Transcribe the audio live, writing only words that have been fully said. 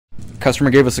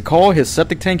Customer gave us a call. His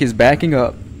septic tank is backing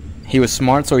up. He was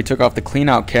smart, so he took off the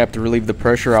cleanout cap to relieve the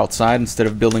pressure outside instead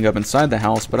of building up inside the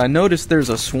house, but I noticed there's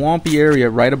a swampy area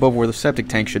right above where the septic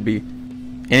tank should be.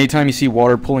 Anytime you see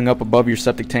water pulling up above your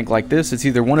septic tank like this, it's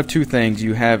either one of two things.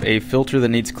 You have a filter that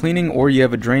needs cleaning, or you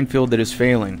have a drain field that is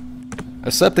failing.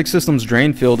 A septic system's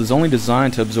drain field is only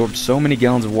designed to absorb so many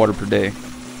gallons of water per day.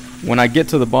 When I get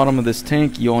to the bottom of this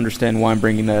tank, you'll understand why I'm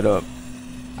bringing that up.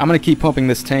 I'm going to keep pumping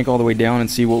this tank all the way down and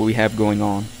see what we have going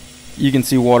on. You can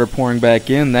see water pouring back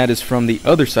in. That is from the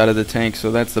other side of the tank,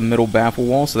 so that's the middle baffle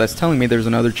wall, so that's telling me there's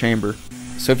another chamber.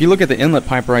 So if you look at the inlet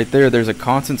pipe right there, there's a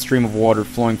constant stream of water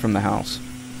flowing from the house.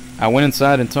 I went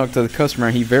inside and talked to the customer,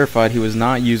 and he verified he was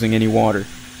not using any water.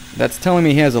 That's telling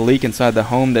me he has a leak inside the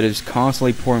home that is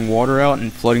constantly pouring water out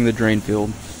and flooding the drain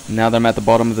field. Now that I'm at the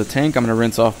bottom of the tank, I'm going to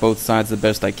rinse off both sides the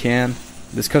best I can.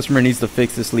 This customer needs to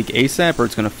fix this leak ASAP or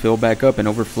it's going to fill back up and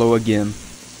overflow again.